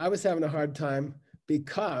 I was having a hard time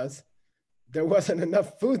because there wasn't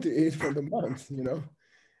enough food to eat for the monks, you know.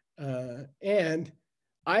 And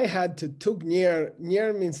I had to tuk nyer.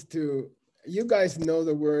 Nyer means to, you guys know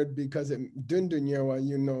the word because dundu nyerwa,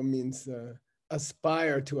 you know, means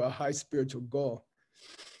aspire to a high spiritual goal.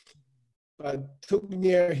 But tuk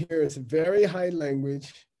nyer here is very high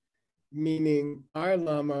language, meaning our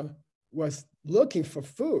Lama was looking for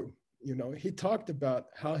food. You know, he talked about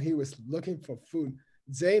how he was looking for food.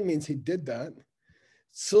 Zay means he did that.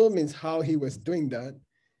 Sul means how he was doing that.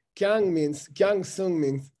 Kyang Sung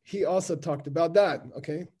means he also talked about that,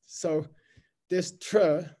 okay? So this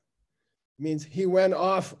tr means he went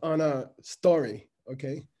off on a story,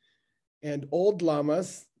 okay? And old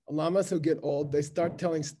lamas who get old, they start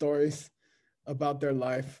telling stories about their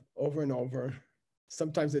life over and over.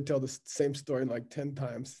 Sometimes they tell the same story like 10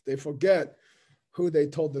 times. They forget who they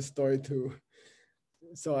told the story to.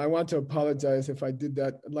 So I want to apologize if I did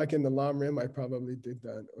that. Like in the Lam Rim, I probably did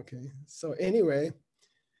that, okay? So anyway,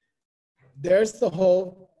 there's the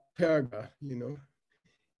whole paragraph, you know?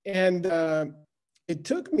 And it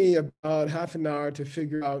took me about half an hour to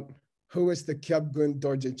figure out who is the Kyabgun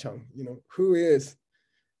Dorje Chung, you know, who is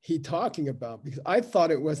he talking about? Because I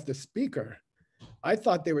thought it was the speaker. I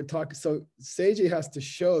thought they were talking, so Seiji has to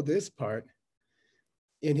show this part.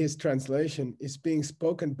 in his translation is being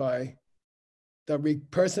spoken by the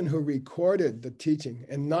person who recorded the teaching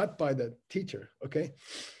and not by the teacher, okay?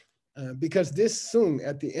 Because this sung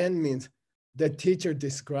at the end means the teacher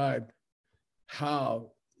described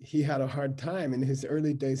how he had a hard time in his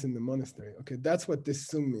early days in the monastery. Okay, that's what this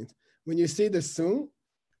sung means. When you see the sung,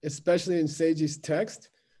 especially in Seiji's text,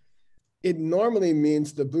 it normally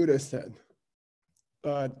means the Buddha said.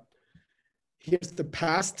 But here's the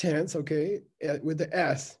past tense, okay, with the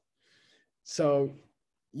S. So,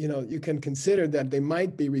 you know, you can consider that they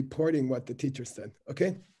might be reporting what the teacher said,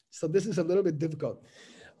 okay? So this is a little bit difficult.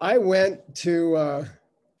 I went to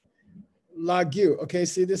Lagyu, okay?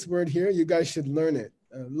 See this word here? You guys should learn it.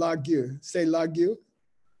 Lagyu, say Lagyu.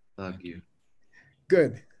 Lagyu.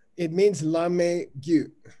 Good. It means Lame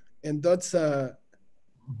Gyu. And that's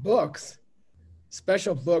books,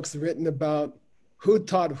 special books written about who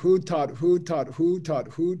taught, who taught, who taught, who taught,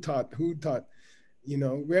 who taught, who taught. You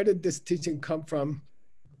know, where did this teaching come from?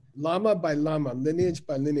 Lama by lama, lineage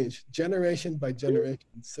by lineage, generation by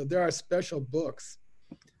generation. So there are special books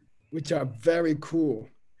which are very cool.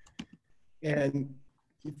 And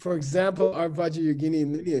for example, our Vajrayogini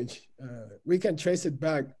lineage, we can trace it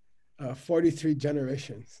back 43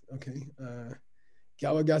 generations, okay?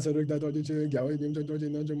 You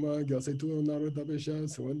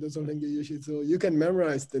can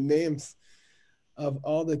memorize the names of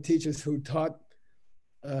all the teachers who taught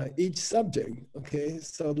each subject, okay?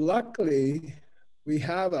 So luckily, we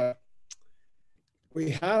have a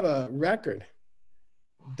record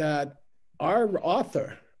that our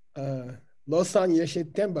author, Losang Yeshe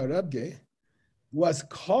Tenpa Rabge, was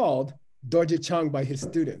called Dorje Chang by his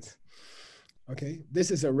students. Okay,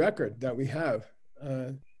 this is a record that we have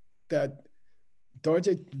that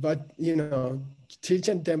Dorje, but you know,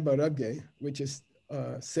 Chichen Tenpa Rabge, which is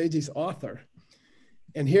Seiji's author,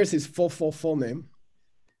 and here's his full name,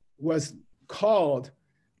 was called,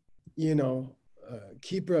 you know,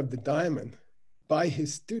 keeper of the diamond by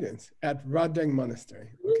his students at Radeng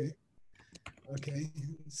Monastery. Okay. Okay,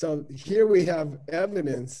 so here we have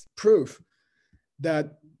evidence, proof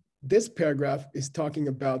that this paragraph is talking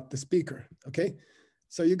about the speaker, okay?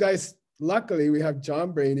 So you guys, luckily we have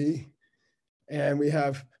John Brady and we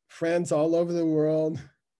have friends all over the world,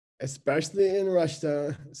 especially in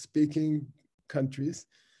Russia, speaking countries,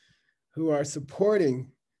 who are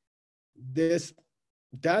supporting this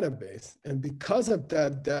database. And because of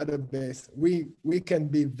that database, we can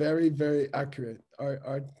be very, very accurate.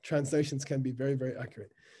 Our translations can be very, very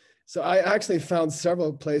accurate. So I actually found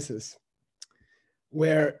several places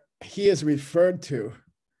where he is referred to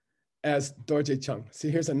as Dorje Chang.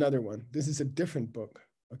 See, here's another one. This is a different book,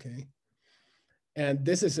 okay? And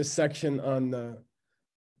this is a section on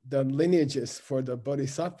the lineages for the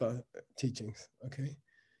Bodhisattva teachings, okay?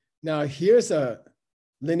 Now here's a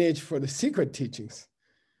lineage for the secret teachings.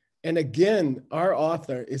 And again, our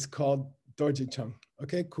author is called Dorje Chang.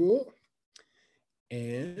 Okay, cool.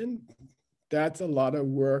 And that's a lot of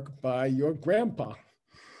work by your grandpa.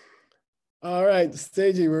 All right,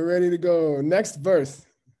 Seiji, we're ready to go. Next verse,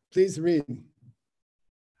 please read.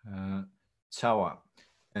 Chawa.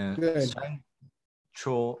 Good.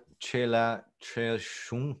 Sancho chela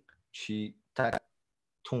treshung chi tak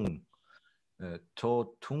tung.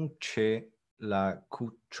 To tung che la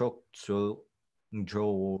kuchok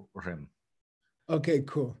rem. Okay,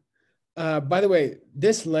 cool. By the way,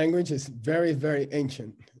 this language is very, very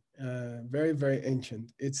ancient. Very, very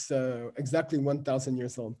ancient. It's exactly 1,000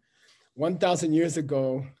 years old. 1,000 years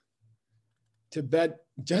ago, Tibet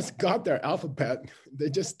just got their alphabet. They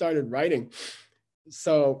just started writing.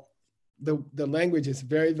 So the language is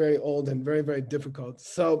very, very old and very, very difficult.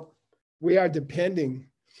 So we are depending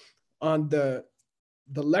on the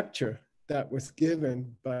lecture that was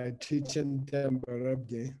given by Chichen Tenpa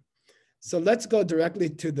Rabge. So let's go directly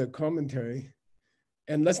to the commentary,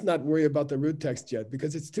 and let's not worry about the root text yet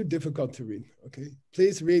because it's too difficult to read, okay?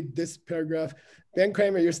 Please read this paragraph. Ben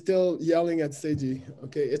Kramer, you're still yelling at Seiji.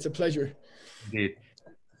 Okay, it's a pleasure. Indeed.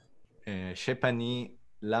 Shepani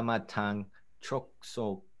Lamatang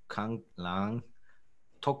Chokso Kang Lang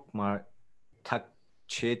Tokmar Tak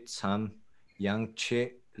Che Sam Yang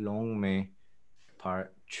Che Long Me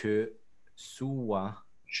Par Che Suwa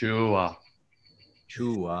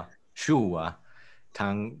Shua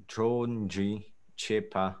Tang Tronji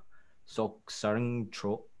Chepa Sok Sarng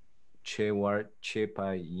Tro Chewar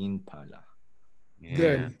Chepa Yin Pala.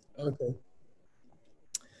 Good. Okay.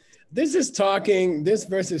 This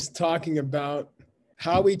verse is talking about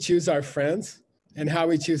how we choose our friends and how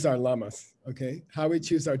we choose our lamas, okay? How we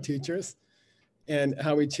choose our teachers and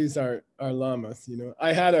how we choose our lamas, you know?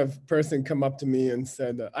 I had a person come up to me and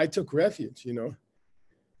said, I took refuge, you know?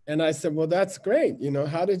 And I said, well, that's great. You know,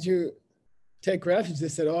 how did you take refuge? They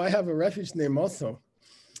said, oh, I have a refuge name also.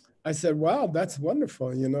 I said, wow, that's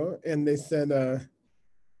wonderful, you know? And they said,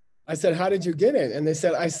 I said, how did you get it? And they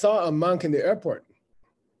said, I saw a monk in the airport.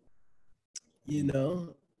 You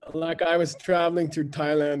know, like I was traveling through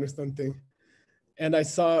Thailand or something, and I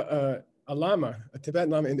saw a lama, a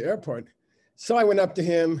Tibetan lama in the airport. So I went up to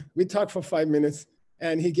him, we talked for 5 minutes,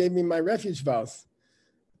 and he gave me my refuge vows,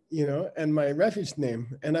 you know, and my refuge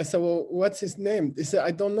name. And I said, well, what's his name? He said,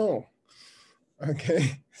 I don't know.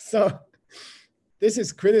 Okay, so this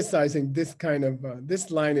is criticizing this kind of,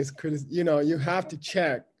 this line is, you know, you have to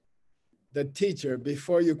check the teacher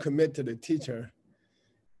before you commit to the teacher.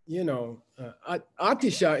 You know,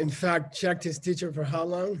 Atisha, in fact, checked his teacher for how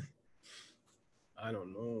long? I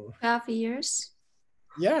don't know. 12 years.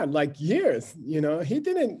 Yeah, like years, you know, he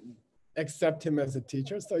didn't accept him as a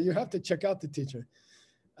teacher. So you have to check out the teacher.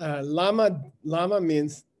 Lama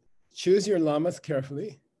means choose your lamas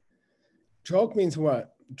carefully. Drok means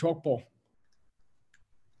what? Drokpo.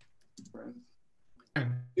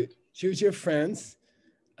 Choose your friends.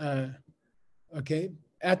 Okay,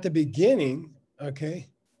 at the beginning, okay.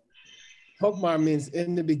 Hokmar means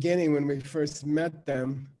in the beginning when we first met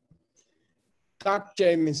them.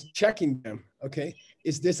 Takje means checking them, okay?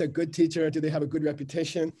 Is this a good teacher? Do they have a good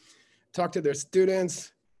reputation? Talk to their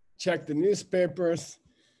students, check the newspapers,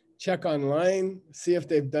 check online, see if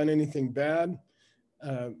they've done anything bad,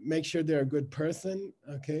 make sure they're a good person,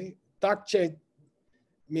 okay? Takje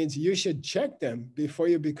means you should check them before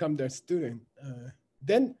you become their student.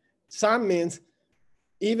 Then Sam means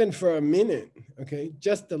even for a minute, okay?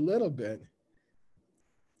 Just a little bit.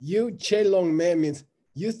 You che long me means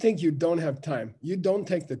you think you don't have time. You don't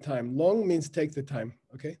take the time. Long means take the time,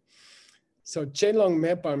 okay? So che long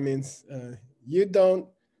mepa means you don't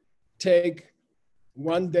take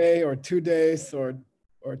 1 day or 2 days or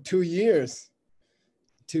 2 years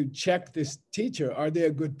to check this teacher. Are they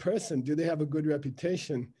a good person? Do they have a good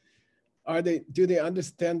reputation? Do they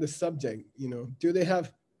understand the subject? You know, do they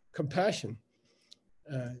have compassion?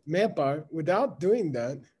 Mepa, without doing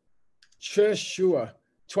that, shua,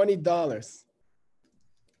 $20.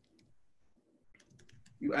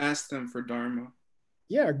 You asked them for Dharma.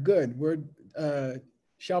 Yeah, good. Word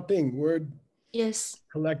shopping, word Yes.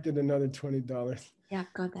 collected another $20. Yeah,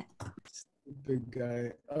 got that. Big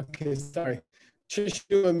guy. Okay, sorry.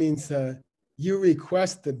 Shua means you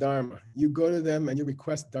request the Dharma. You go to them and you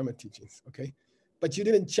request Dharma teachings, okay? But you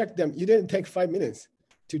didn't check them. You didn't take 5 minutes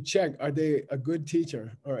to check, are they a good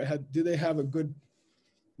teacher? Or do they have a good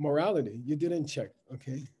morality? You didn't check,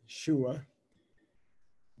 okay? Shua.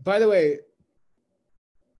 By the way,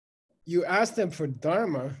 you ask them for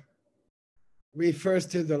Dharma refers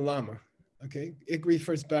to the Lama, okay? It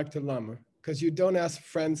refers back to Lama because you don't ask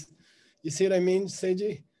friends. You see what I mean,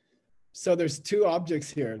 Seiji? So there's 2 objects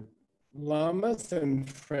here, Lamas and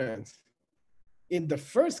friends. In the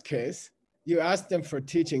first case, you ask them for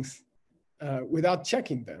teachings without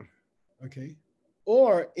checking them, okay?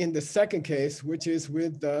 Or in the second case, which is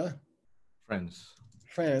with the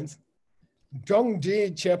friends,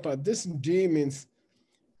 Dongji Chepa, this Ji means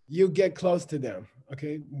you get close to them,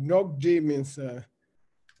 okay? Nokji means,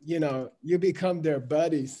 you know, you become their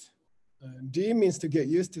buddies. Ji means to get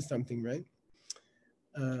used to something, right?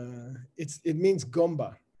 It means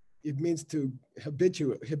gomba. It means to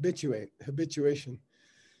habituation.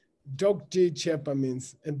 Dokji chepa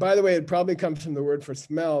means, and by the way, it probably comes from the word for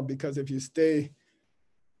smell because if you stay,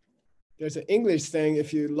 there's an English saying,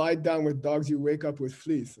 if you lie down with dogs, you wake up with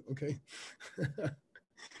fleas, okay?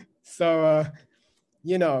 So,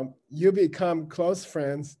 you know, you become close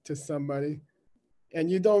friends to somebody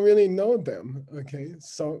and you don't really know them, okay?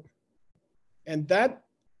 So, and that,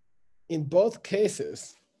 in both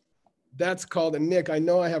cases, that's called, and Nick, I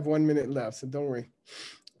know I have 1 minute left, so don't worry.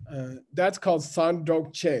 That's called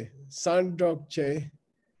Sandokche. Sandokche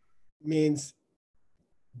means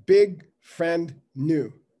big friend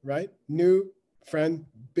new, right? New friend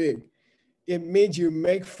big. It means you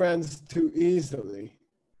make friends too easily.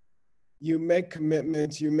 You make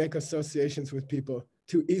commitments, you make associations with people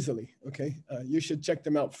too easily, okay? You should check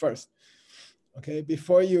them out first, okay?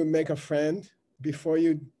 Before you make a friend, before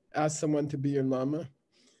you ask someone to be your Lama,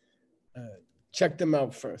 check them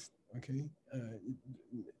out first, okay?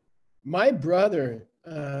 My brother,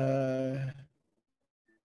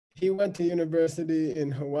 he went to university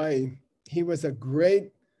in Hawaii. He was a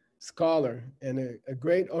great scholar and a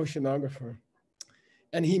great oceanographer.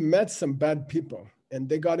 And he met some bad people and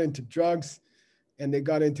they got into drugs and they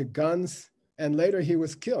got into guns. And later he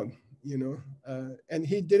was killed, you know? And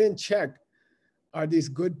he didn't check, are these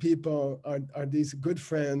good people? Are these good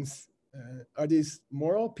friends? Are these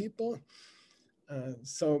moral people?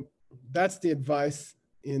 So that's the advice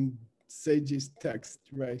in Seiji's text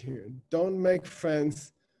right here. Don't make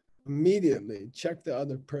friends immediately. Check the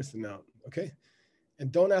other person out, okay?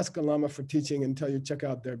 And don't ask a Lama for teaching until you check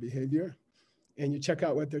out their behavior and you check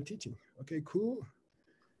out what they're teaching. Okay, cool.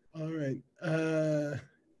 All right.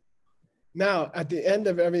 Now, at the end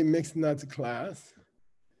of every mixed nuts class,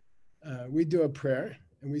 we do a prayer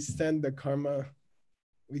and we send the karma.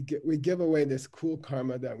 We give away this cool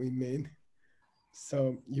karma that we made.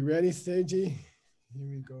 So you ready, Seiji? Here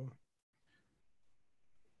we go.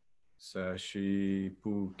 Sashi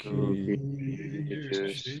Puki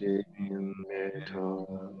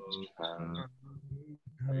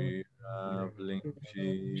Ravling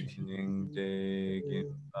Ning De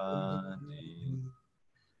Ginpadi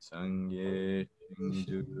Sangye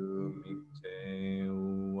Shindu Mikse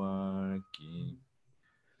Uwaki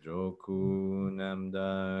Roku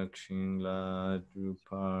Namdak Shingla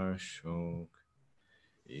Drupashok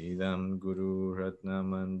Idam Guru Ratna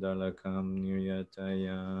Mandalakam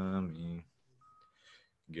Niryatayami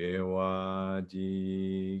Gewadi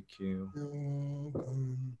Kyu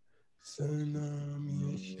Sanam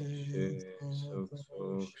Yeshe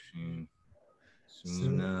Sokshin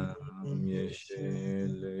Sunam Yeshe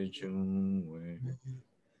Lejungwe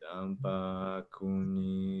Dampa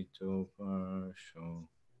Kunito Parsho.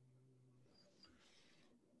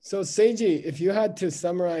 So Seiji, if you had to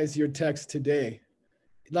summarize your text today,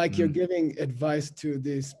 like you're giving advice to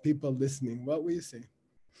these people listening, what would you say?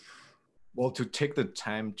 Well, to take the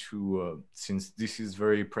time to, since this is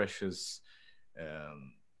very precious,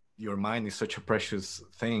 your mind is such a precious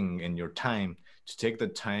thing, and your time, to take the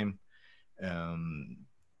time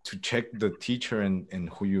to check the teacher and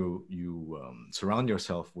who you surround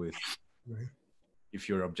yourself with, right, if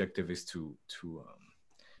your objective is to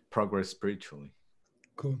progress spiritually.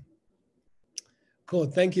 Cool. Cool.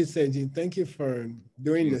 Thank you, Seiji. Thank you for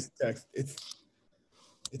doing this text. It's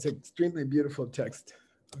an extremely beautiful text.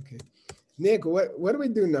 Okay. Nick, what do we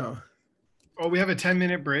do now? Oh, we have a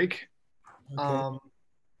 10-minute break. Okay.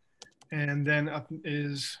 And then up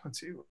is, let's see,